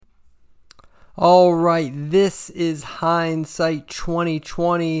All right, this is Hindsight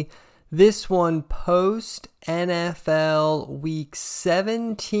 2020. This one post NFL Week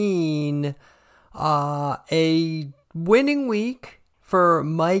 17. A winning week for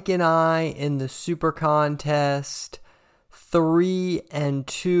Mike and I in the Super Contest.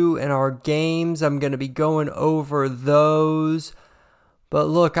 3-2 in our games. I'm going to be going over those. But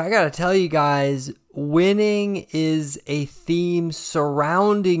look, I got to tell you guys, winning is a theme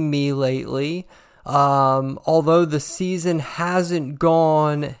surrounding me lately. Although the season hasn't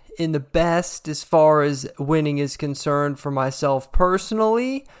gone in the best as far as winning is concerned for myself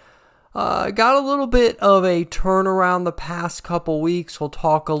personally, got a little bit of a turnaround the past couple weeks. We'll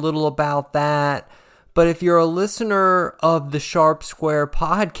talk a little about that. But if you're a listener of the Sharp Square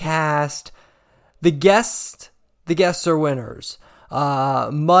podcast, the guests are winners.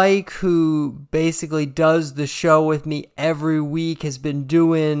 Mike, who basically does the show with me every week, has been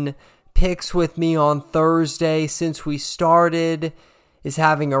doing picks with me on Thursday since we started, is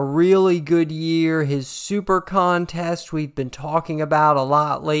having a really good year. His Super Contest we've been talking about a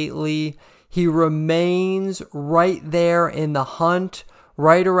lot lately. He remains right there in the hunt,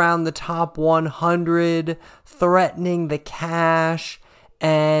 right around the top 100, threatening the cash.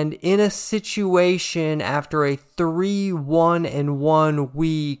 And in a situation after a 3-1-1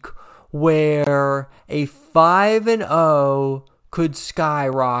 week where a 5-0 could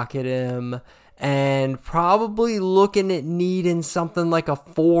skyrocket him, and probably looking at needing something like a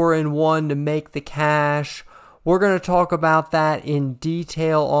 4-1 to make the cash. We're going to talk about that in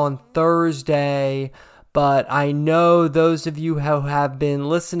detail on Thursday, but I know those of you who have been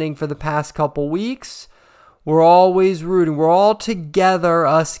listening for the past couple weeks, we're always rooting. We're all together,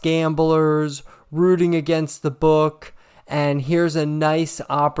 us gamblers, rooting against the book. And here's a nice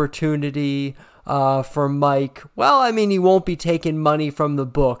opportunity for Mike. Well, I mean, he won't be taking money from the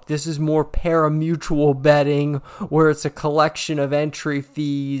book. This is more pari-mutuel betting, where it's a collection of entry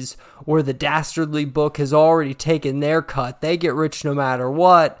fees, where the dastardly book has already taken their cut. They get rich no matter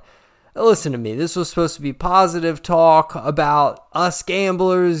what. Listen to me. This was supposed to be positive talk about us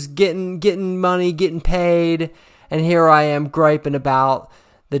gamblers getting money, getting paid, and here I am griping about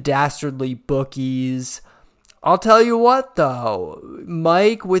the dastardly bookies. I'll tell you what, though.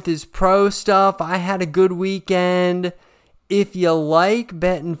 Mike, with his pro stuff, I had a good weekend. If you like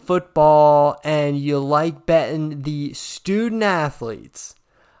betting football and you like betting the student athletes,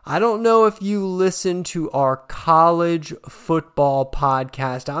 I don't know if you listen to our college football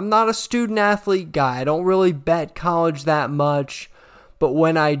podcast. I'm not a student athlete guy. I don't really bet college that much. But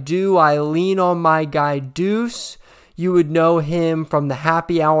when I do, I lean on my guy Deuce. You would know him from the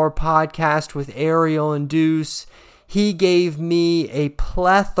Happy Hour podcast with Ariel and Deuce. He gave me a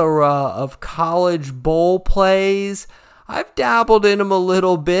plethora of college bowl plays. I've dabbled in them a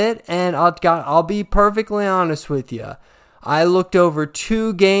little bit, and I'll be perfectly honest with you. I looked over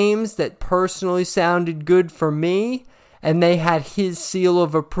 2 games that personally sounded good for me, and they had his seal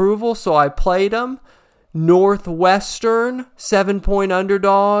of approval, so I played them. Northwestern, 7-point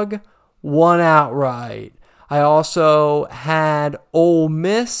underdog, won outright. I also had Ole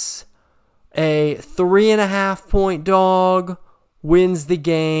Miss, a 3.5-point dog, wins the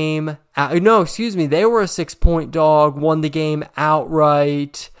game. They were a 6-point dog, won the game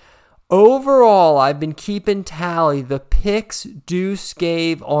outright. Overall, I've been keeping tally. The picks Deuce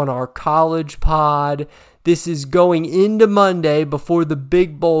gave on our college pod. This is going into Monday before the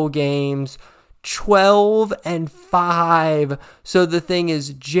big bowl games. 12-5. So the thing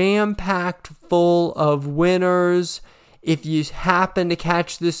is jam-packed full of winners. If you happen to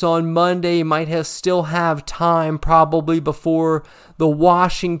catch this on Monday, you might still have time probably before the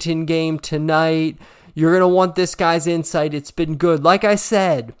Washington game tonight. You're going to want this guy's insight. It's been good. Like I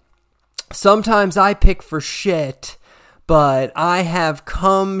said, sometimes I pick for shit, but I have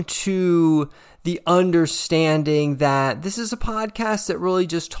come to the understanding that this is a podcast that really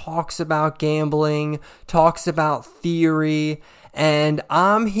just talks about gambling, talks about theory, and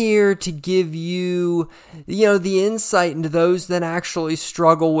I'm here to give you, the insight into those that actually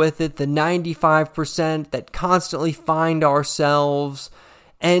struggle with it, the 95% that constantly find ourselves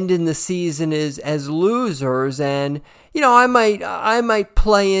ending the season as losers. And I might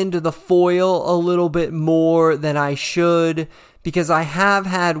play into the foil a little bit more than I should, because I have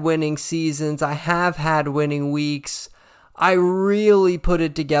had winning seasons, I have had winning weeks. I really put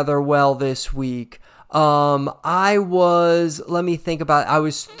it together well this week. I was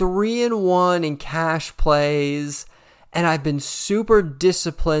 3-1 in cash plays, and I've been super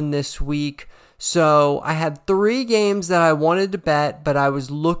disciplined this week. So I had 3 games that I wanted to bet, but I was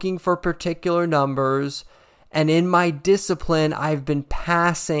looking for particular numbers, And in my discipline, I've been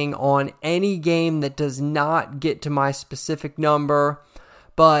passing on any game that does not get to my specific number.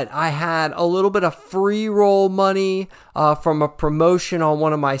 But I had a little bit of free roll money from a promotion on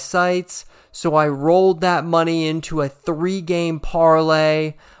one of my sites. So I rolled that money into a 3-game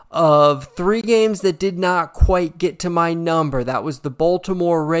parlay of 3 games that did not quite get to my number. That was the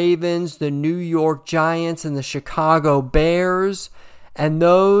Baltimore Ravens, the New York Giants, and the Chicago Bears. And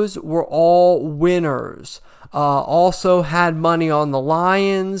those were all winners. Also had money on the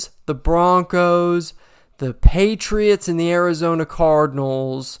Lions, the Broncos, the Patriots, and the Arizona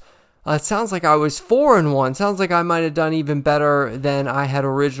Cardinals. It sounds like I was 4-1. Sounds like I might have done even better than I had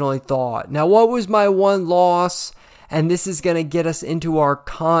originally thought. Now, what was my one loss? And this is going to get us into our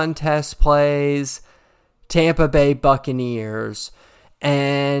contest plays. Tampa Bay Buccaneers.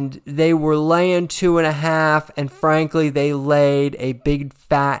 And they were laying 2.5. And frankly, they laid a big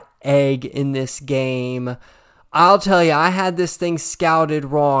fat egg in this game. I'll tell you, I had this thing scouted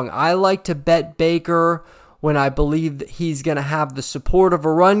wrong. I like to bet Baker when I believe that he's going to have the support of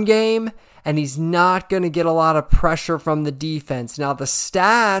a run game and he's not going to get a lot of pressure from the defense. Now, the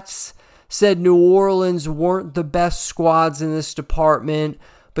stats said New Orleans weren't the best squads in this department,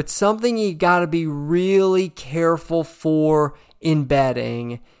 but something you got to be really careful for in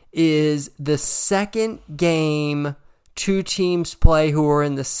betting is the second game two teams play who are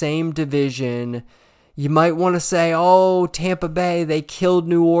in the same division. You might want to say, oh, Tampa Bay, they killed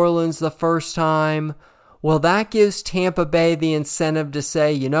New Orleans the first time. Well, that gives Tampa Bay the incentive to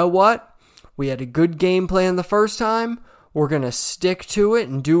say, you know what? We had a good game plan the first time. We're going to stick to it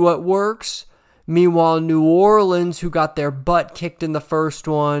and do what works. Meanwhile, New Orleans, who got their butt kicked in the first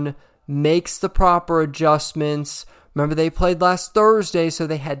one, makes the proper adjustments. Remember, they played last Thursday, so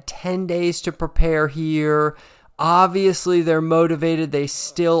they had 10 days to prepare here. Obviously, they're motivated. They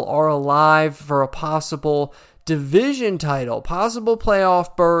still are alive for a possible division title, possible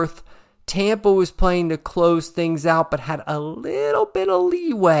playoff berth. Tampa was playing to close things out, but had a little bit of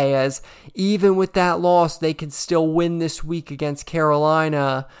leeway, as even with that loss, they could still win this week against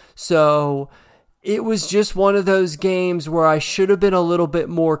Carolina. So it was just one of those games where I should have been a little bit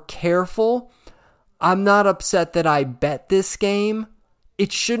more careful. I'm not upset that I bet this game.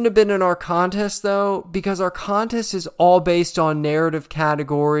 It shouldn't have been in our contest, though, because our contest is all based on narrative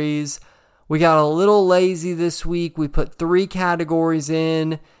categories. We got a little lazy this week. We put 3 categories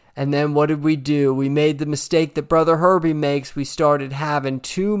in, and then what did we do? We made the mistake that Brother Herbie makes. We started having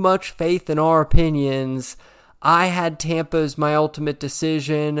too much faith in our opinions. I had Tampa as my ultimate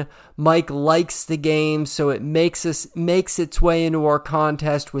decision. Mike likes the game, so it makes its way into our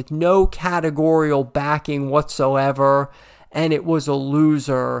contest with no categorical backing whatsoever. And it was a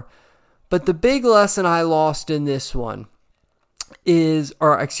loser. But the big lesson I lost in this one the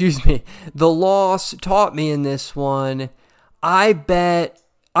loss taught me in this one, I've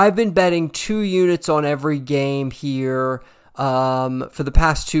been betting 2 units on every game here for the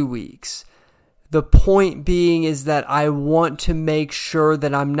past 2 weeks. The point being is that I want to make sure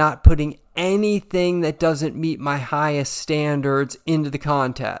that I'm not putting anything that doesn't meet my highest standards into the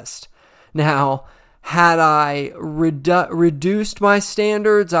contest. Now, had I reduced my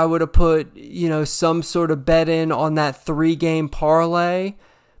standards, I would have put, some sort of bet in on that 3-game parlay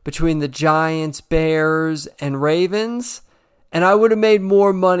between the Giants, Bears, and Ravens, and I would have made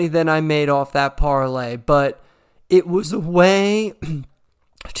more money than I made off that parlay. But it was a way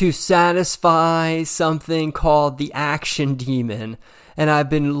to satisfy something called the action demon, and I've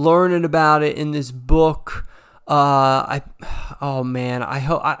been learning about it in this book. I'm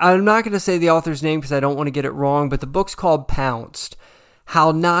not going to say the author's name because I don't want to get it wrong, but the book's called Pounced: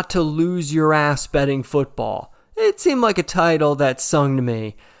 How Not to Lose Your Ass Betting Football. It seemed like a title that sung to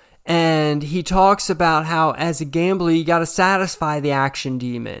me. And he talks about how as a gambler, you got to satisfy the action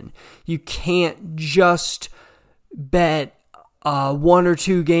demon. You can't just bet 1 or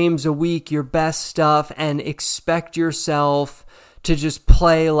 2 games a week, your best stuff, and expect yourself to just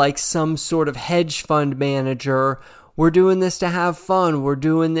play like some sort of hedge fund manager. We're doing this to have fun. We're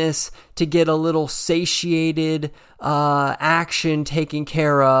doing this to get a little satiated action taken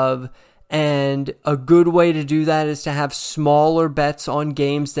care of. And a good way to do that is to have smaller bets on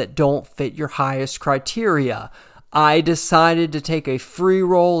games that don't fit your highest criteria. I decided to take a free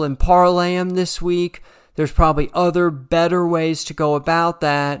roll and parlay them this week. There's probably other better ways to go about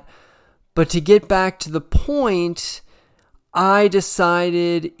that. But to get back to the point, I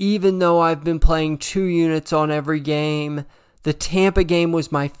decided, even though I've been playing 2 units on every game, the Tampa game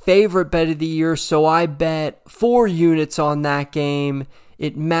was my favorite bet of the year, so I bet 4 units on that game.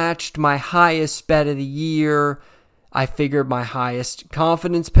 It matched my highest bet of the year. I figured my highest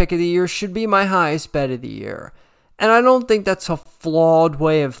confidence pick of the year should be my highest bet of the year. And I don't think that's a flawed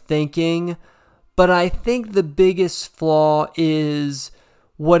way of thinking, but I think the biggest flaw is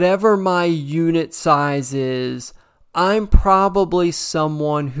whatever my unit size is, I'm probably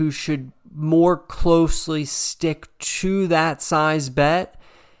someone who should more closely stick to that size bet.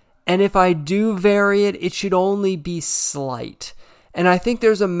 And if I do vary it, it should only be slight. And I think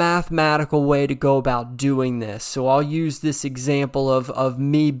there's a mathematical way to go about doing this. So I'll use this example of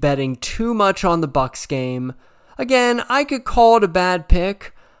me betting too much on the Bucks game. Again, I could call it a bad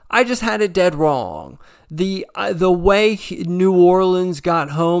pick. I just had it dead wrong. The way New Orleans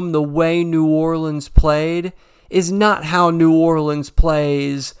got home, the way New Orleans played, is not how New Orleans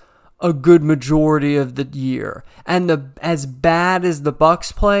plays a good majority of the year. And as bad as the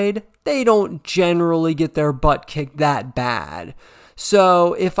Bucks played, they don't generally get their butt kicked that bad.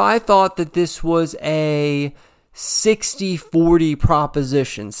 So if I thought that this was a 60-40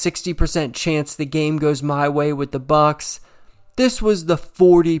 proposition, 60% chance the game goes my way with the Bucks, this was the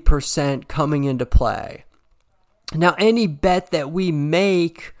 40% coming into play. Now, any bet that we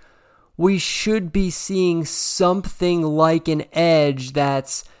make, we should be seeing something like an edge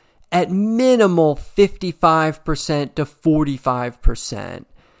that's at minimal 55% to 45%.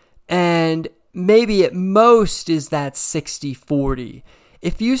 And maybe at most is that 60-40.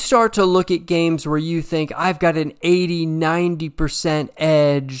 If you start to look at games where you think I've got an 80-90%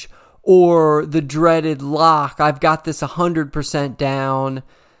 edge, or the dreaded lock, I've got this 100% down,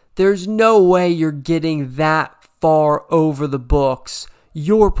 there's no way you're getting that far over the books.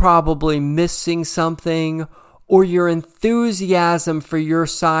 You're probably missing something, or your enthusiasm for your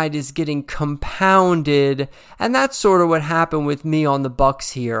side is getting compounded, and that's sort of what happened with me on the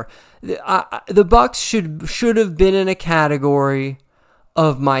Bucks here. The Bucks should have been in a category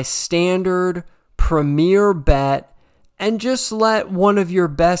of my standard premier bet, and just let one of your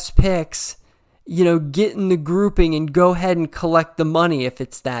best picks, get in the grouping and go ahead and collect the money if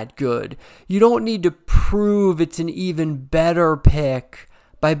it's that good. You don't need to prove it's an even better pick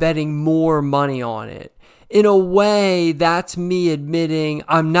by betting more money on it. In a way, that's me admitting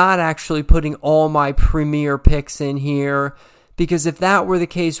I'm not actually putting all my premier picks in here, because if that were the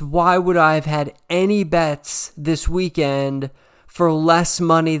case, why would I have had any bets this weekend for less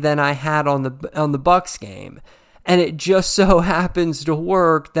money than I had on the Bucks game? And it just so happens to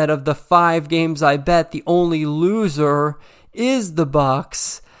work that of the 5 games I bet, the only loser is the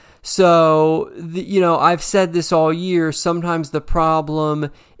Bucks. So, I've said this all year. Sometimes the problem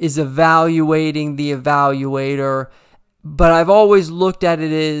is evaluating the evaluator. But I've always looked at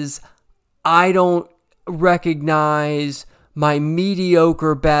it as I don't recognize my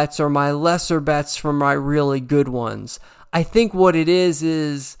mediocre bets or my lesser bets from my really good ones. I think what it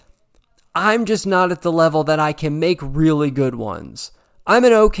is I'm just not at the level that I can make really good ones. I'm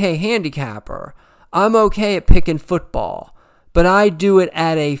an okay handicapper. I'm okay at picking football. But I do it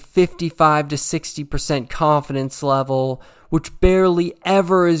at a 55 to 60% confidence level, which barely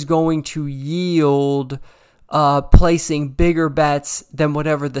ever is going to yield placing bigger bets than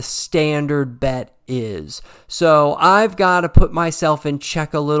whatever the standard bet is. So I've got to put myself in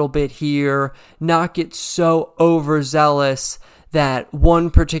check a little bit here, not get so overzealous that one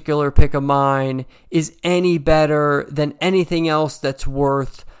particular pick of mine is any better than anything else that's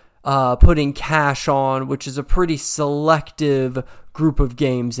worth putting cash on, which is a pretty selective group of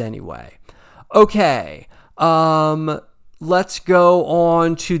games anyway. Okay, let's go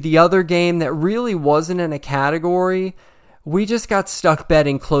on to the other game that really wasn't in a category. We just got stuck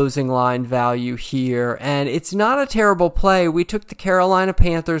betting closing line value here, and it's not a terrible play. We took the Carolina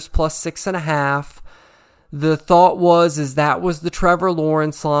Panthers plus 6.5. The thought was that was the Trevor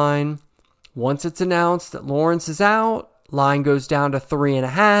Lawrence line. Once it's announced that Lawrence is out, line goes down to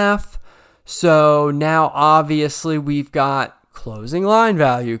 3.5. So now obviously we've got closing line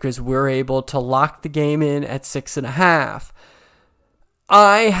value because we're able to lock the game in at 6.5.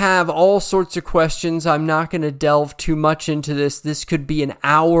 I have all sorts of questions. I'm not going to delve too much into this. This could be an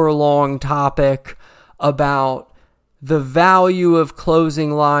hour-long topic about the value of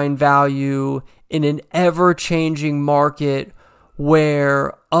closing line value in an ever-changing market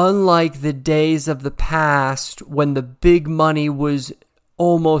where, unlike the days of the past when the big money was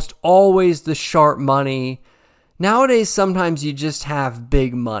almost always the sharp money, nowadays sometimes you just have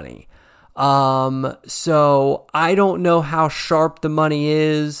big money. So I don't know how sharp the money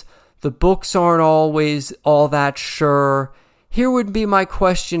is. The books aren't always all that sure. Here would be my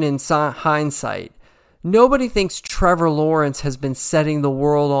question in hindsight. Nobody thinks Trevor Lawrence has been setting the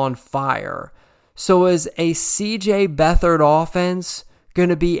world on fire. So is a CJ Beathard offense going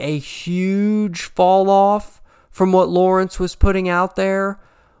to be a huge fall off from what Lawrence was putting out there.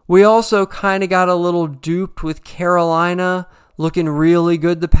 We also kind of got a little duped with Carolina looking really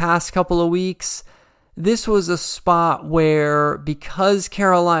good the past couple of weeks. This was a spot where, because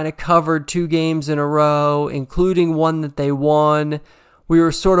Carolina covered 2 games in a row, including one that they won, we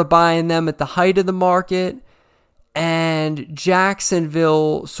were sort of buying them at the height of the market, and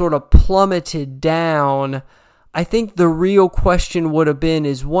Jacksonville sort of plummeted down. I think the real question would have been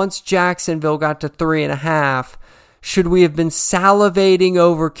is, once Jacksonville got to 3.5, should we have been salivating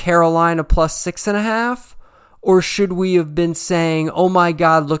over Carolina plus 6.5? Or should we have been saying, oh my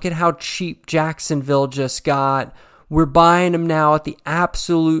God, look at how cheap Jacksonville just got. We're buying them now at the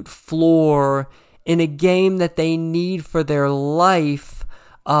absolute floor in a game that they need for their life.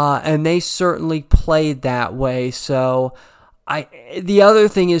 And they certainly played that way. So the other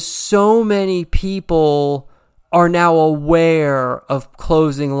thing is, so many people are now aware of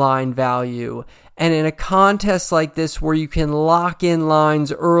closing line value. And in a contest like this, where you can lock in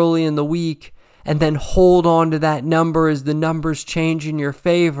lines early in the week and then hold on to that number as the numbers change in your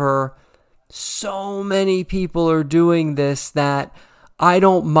favor, so many people are doing this that I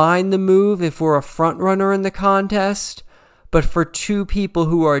don't mind the move if we're a front runner in the contest. But for 2 people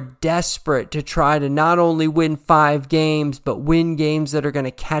who are desperate to try to not only win 5 games, but win games that are going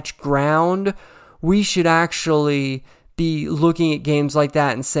to catch ground, we should actually be looking at games like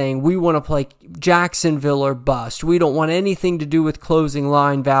that and saying, we want to play Jacksonville or bust. We don't want anything to do with closing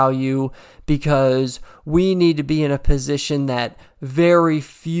line value, because we need to be in a position that very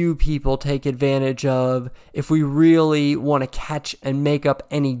few people take advantage of if we really want to catch and make up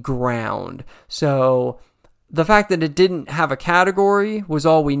any ground. So the fact that it didn't have a category was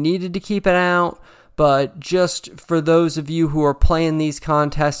all we needed to keep it out. But just for those of you who are playing these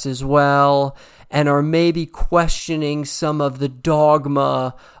contests as well and are maybe questioning some of the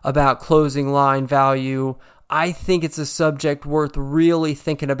dogma about closing line value, I think it's a subject worth really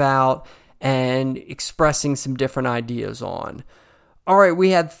thinking about and expressing some different ideas on. All right, we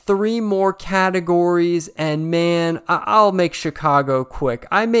had 3 more categories, and man, I'll make Chicago quick.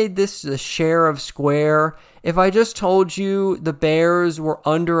 I made this the share of square. If I just told you the Bears were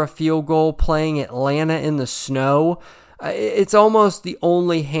under a field goal playing Atlanta in the snow, it's almost the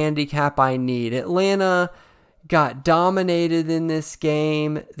only handicap I need. Atlanta got dominated in this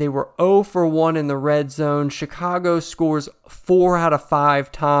game. They were 0 for 1 in the red zone. Chicago scores 4 out of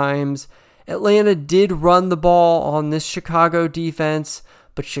 5 times. Atlanta did run the ball on this Chicago defense,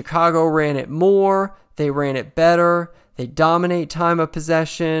 but Chicago ran it more. They ran it better. They dominate time of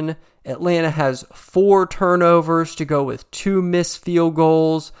possession. Atlanta has 4 turnovers to go with 2 missed field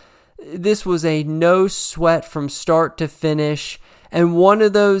goals. This was a no sweat from start to finish, and one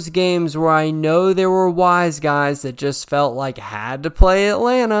of those games where I know there were wise guys that just felt like had to play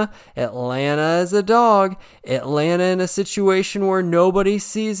Atlanta. Atlanta as a dog. Atlanta in a situation where nobody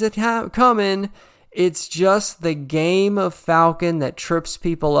sees it coming. It's just the game of Falcon that trips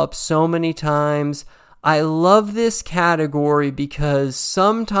people up so many times. I love this category because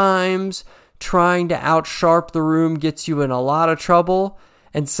sometimes trying to outsharp the room gets you in a lot of trouble,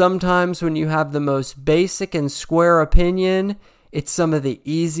 and sometimes when you have the most basic and square opinion, it's some of the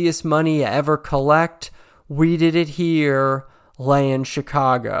easiest money you ever collect. We did it here, laying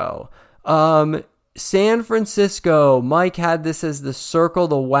Chicago. San Francisco, Mike had this as the circle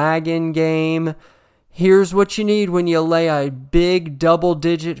the wagon game. Here's what you need when you lay a big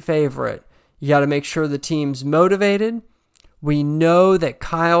double-digit favorite. You got to make sure the team's motivated. We know that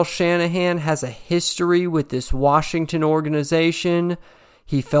Kyle Shanahan has a history with this Washington organization.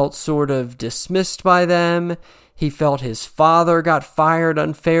 He felt sort of dismissed by them. He felt his father got fired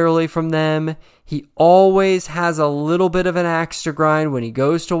unfairly from them. He always has a little bit of an axe to grind when he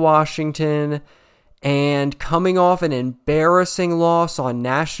goes to Washington. And coming off an embarrassing loss on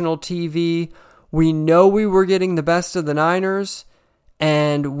national TV, we know we were getting the best of the Niners.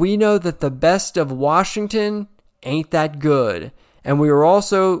 And we know that the best of Washington ain't that good. And we were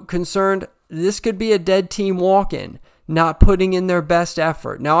also concerned this could be a dead team walk-in, not putting in their best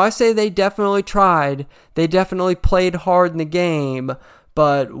effort. Now, I say they definitely tried. They definitely played hard in the game.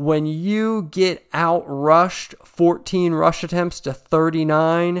 But when you get out-rushed 14 rush attempts to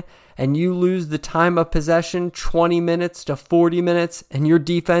 39, and you lose the time of possession 20 minutes to 40 minutes, and your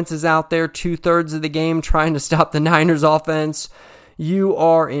defense is out there 2/3 of the game trying to stop the Niners offense, you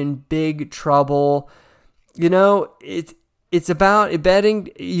are in big trouble. You know, it's about betting.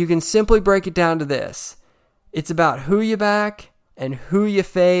 You can simply break it down to this. It's about who you back and who you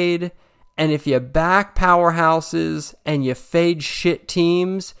fade. And if you back powerhouses and you fade shit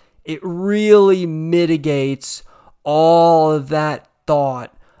teams, it really mitigates all of that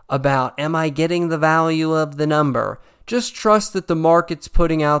thought about, am I getting the value of the number? Just trust that the market's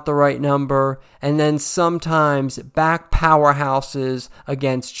putting out the right number, and then sometimes back powerhouses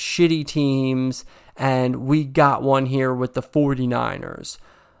against shitty teams, and we got one here with the 49ers.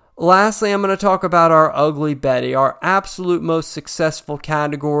 Lastly, I'm going to talk about our Ugly Betty, our absolute most successful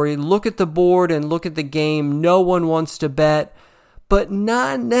category. Look at the board and look at the game. No one wants to bet, but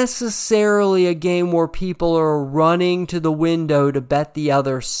not necessarily a game where people are running to the window to bet the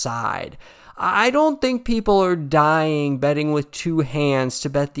other side. I don't think people are dying betting with two hands to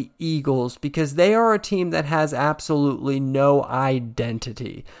bet the Eagles because they are a team that has absolutely no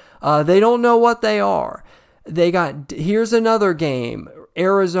identity. They don't know what they are. Here's another game.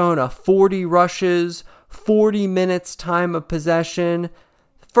 Arizona, 40 rushes, 40 minutes time of possession.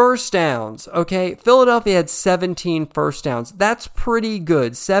 First downs, okay? Philadelphia had 17 first downs. That's pretty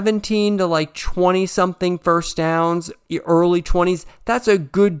good. 17 to 20-something first downs, early 20s. That's a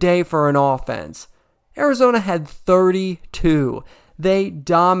good day for an offense. Arizona had 32. They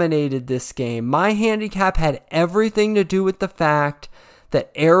dominated this game. My handicap had everything to do with the fact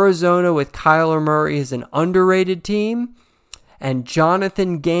that Arizona with Kyler Murray is an underrated team, and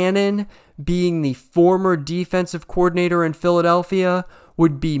Jonathan Gannon, being the former defensive coordinator in Philadelphia,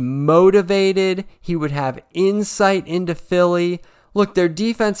 would be motivated. He would have insight into Philly. Look, their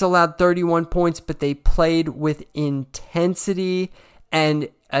defense allowed 31 points, but they played with intensity, and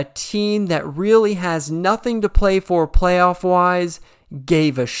a team that really has nothing to play for playoff-wise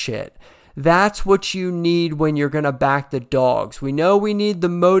gave a shit. That's what you need when you're going to back the dogs. We know we need the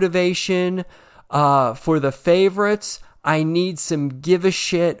motivation for the favorites. I need some give a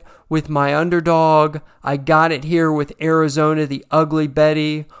shit with my underdog. I got it here with Arizona, the Ugly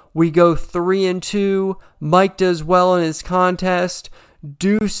Betty. We go 3-2. Mike does well in his contest.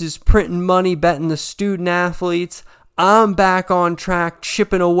 Deuce is printing money betting the student athletes. I'm back on track,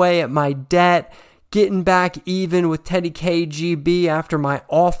 chipping away at my debt, getting back even with Teddy KGB after my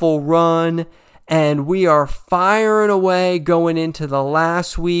awful run. And we are firing away going into the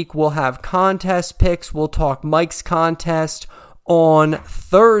last week. We'll have contest picks. We'll talk Mike's contest on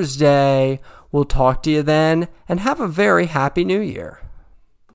Thursday. We'll talk to you then, and have a very happy new year.